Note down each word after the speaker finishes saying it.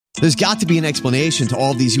There's got to be an explanation to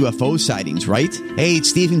all of these UFO sightings, right? Hey,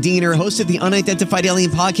 it's Stephen Diener, host of the Unidentified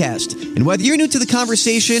Alien Podcast. And whether you're new to the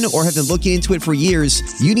conversation or have been looking into it for years,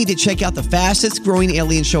 you need to check out the fastest growing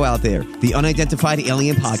alien show out there, the Unidentified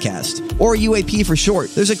Alien Podcast, or UAP for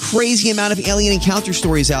short. There's a crazy amount of alien encounter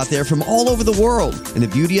stories out there from all over the world. And the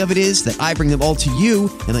beauty of it is that I bring them all to you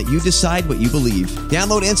and let you decide what you believe.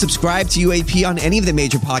 Download and subscribe to UAP on any of the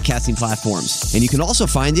major podcasting platforms. And you can also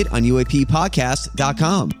find it on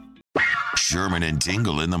UAPpodcast.com. Sherman and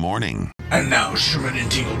Tingle in the morning. And now Sherman and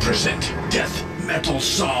Tingle present Death Metal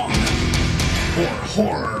Song or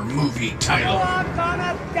Horror Movie Title. I'm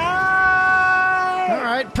gonna die! All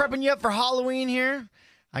right, prepping you up for Halloween here.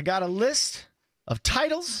 I got a list of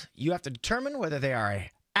titles. You have to determine whether they are an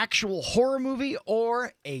actual horror movie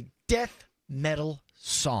or a death metal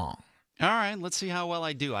song. All right, let's see how well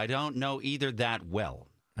I do. I don't know either that well.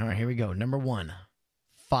 All right, here we go. Number 1,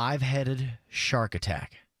 Five-Headed Shark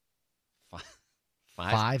Attack.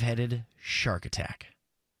 Five-Headed Shark Attack.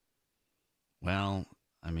 Well,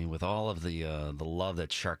 I mean, with all of the love that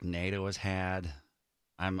Sharknado has had,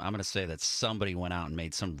 I'm going to say that somebody went out and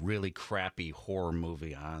made some really crappy horror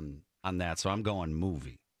movie on that. So I'm going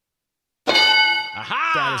movie.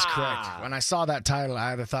 Aha! That is correct. When I saw that title,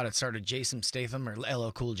 I either thought it started Jason Statham or LL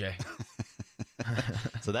Cool J.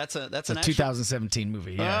 So that's an a 2017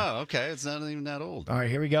 movie. Yeah. Oh, okay. It's not even that old. All right,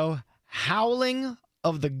 here we go. Howling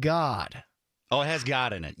of the God. Oh, it has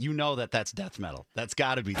God in it. You know that's death metal. That's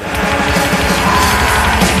got to be death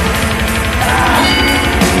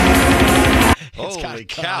metal. Holy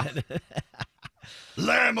cow.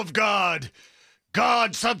 Lamb of God.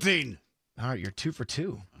 God something. All right, you're 2 for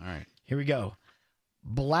 2. All right. Here we go.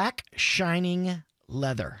 Black Shining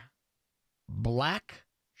Leather. Black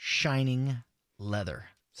Shining Leather.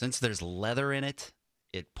 Since there's leather in it,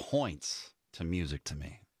 it points to music to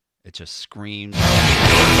me. It just screams.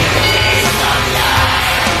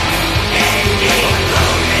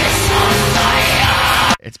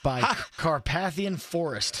 It's by Carpathian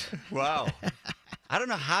Forest. Wow. I don't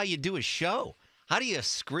know how you do a show. How do you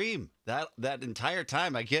scream that entire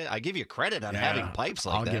time? I give you credit on having pipes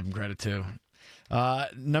like that. I'll give him credit too.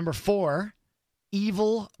 Number 4,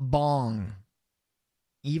 Evil Bong.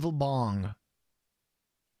 Evil Bong.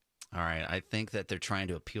 All right, I think that they're trying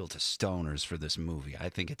to appeal to stoners for this movie. I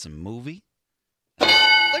think it's a movie. Look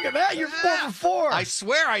at that, you're 4 for 4. I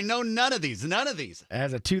swear I know none of these. None of these. It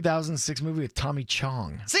has a 2006 movie with Tommy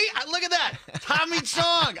Chong. See, look at that. Tommy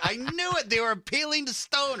Chong. I knew it. They were appealing to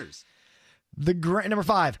stoners. Number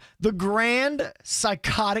 5, The Grand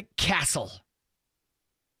Psychotic Castle.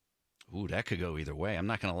 Ooh, that could go either way. I'm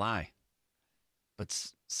not going to lie.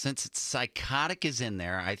 But since psychotic is in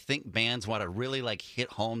there, I think bands want to really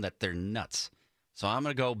hit home that they're nuts. So I'm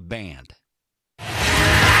going to go band.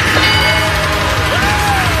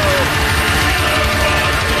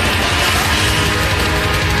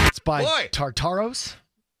 It's by Tartaros.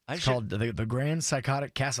 It's called the Grand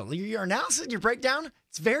Psychotic Castle. Your analysis, your breakdown,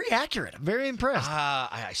 it's very accurate. I'm very impressed.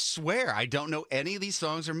 I swear I don't know any of these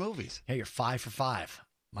songs or movies. Hey, you're 5 for 5.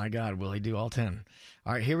 My God, will he do all 10?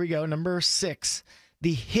 All right, here we go. Number 6,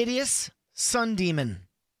 The Hideous Sun Demon.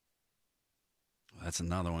 That's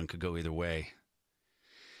another one. Could go either way.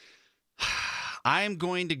 I'm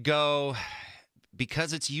going to go,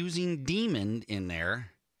 because it's using demon in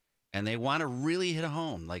there, and they want to really hit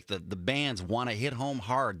home. Like the bands want to hit home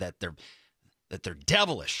hard that they're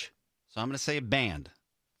devilish. So I'm going to say a band.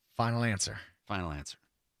 Final answer. Final answer.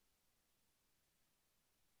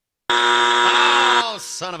 Oh,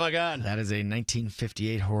 son of a gun. That is a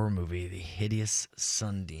 1958 horror movie, The Hideous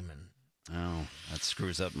Sun Demon. Oh, that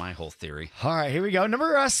screws up my whole theory. All right, here we go.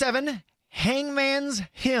 Number 7, Hangman's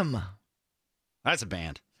Hymn. That's a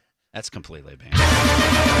band. That's completely a band.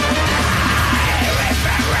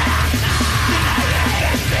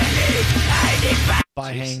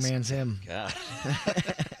 By Hangman's Hymn. God.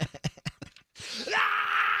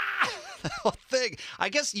 The whole thing. I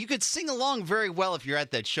guess you could sing along very well if you're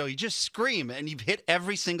at that show. You just scream and you've hit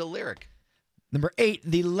every single lyric. Number 8,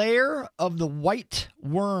 The Lair of the White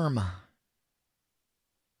Worm.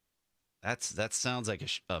 That sounds like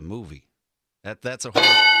a movie. That's a horror.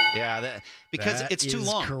 Yeah, because it's too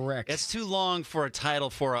long. Correct. It's too long for a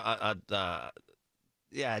title for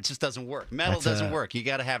yeah, it just doesn't work. Metal doesn't work. You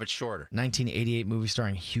got to have it shorter. 1988 movie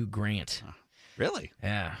starring Hugh Grant. Really?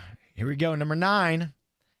 Yeah. Here we go. Number 9,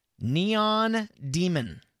 Neon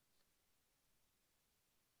Demon.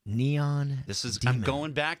 Neon. This is. Demon. I'm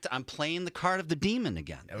going back to. I'm playing the card of the demon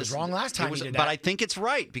again. It was wrong last time. You did that. But I think it's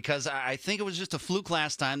right because I think it was just a fluke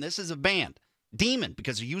last time. This is a band. Demon,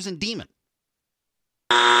 because you're using demon.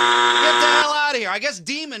 Get the hell out out of here. I guess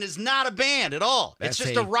Demon is not a band at all. That's it's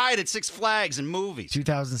just a ride at Six Flags and movies.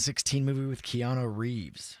 2016 movie with Keanu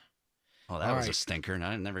Reeves. Oh, that was a stinker, and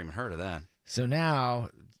I never even heard of that. So now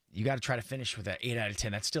you got to try to finish with that 8 out of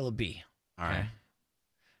 10. That's still a B. All right.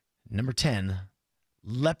 Number 10,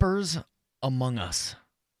 Lepers Among Us.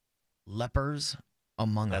 Lepers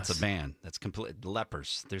Among Us. That's a band. That's complete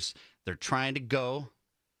lepers. They're trying to go.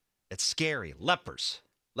 It's scary. Lepers.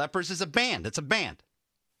 Lepers is a band. It's a band.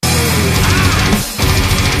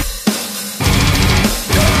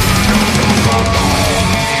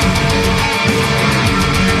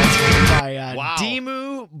 By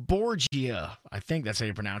Dimmu Borgir. I think that's how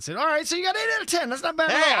you pronounce it. All right, so you got 8 out of 10. That's not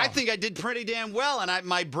bad at all. I think I did pretty damn well, and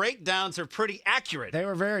my breakdowns are pretty accurate. They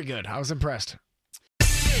were very good. I was impressed.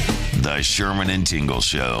 The Sherman and Tingle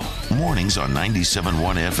Show. Mornings on 97.1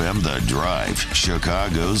 FM The Drive,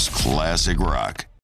 Chicago's classic rock.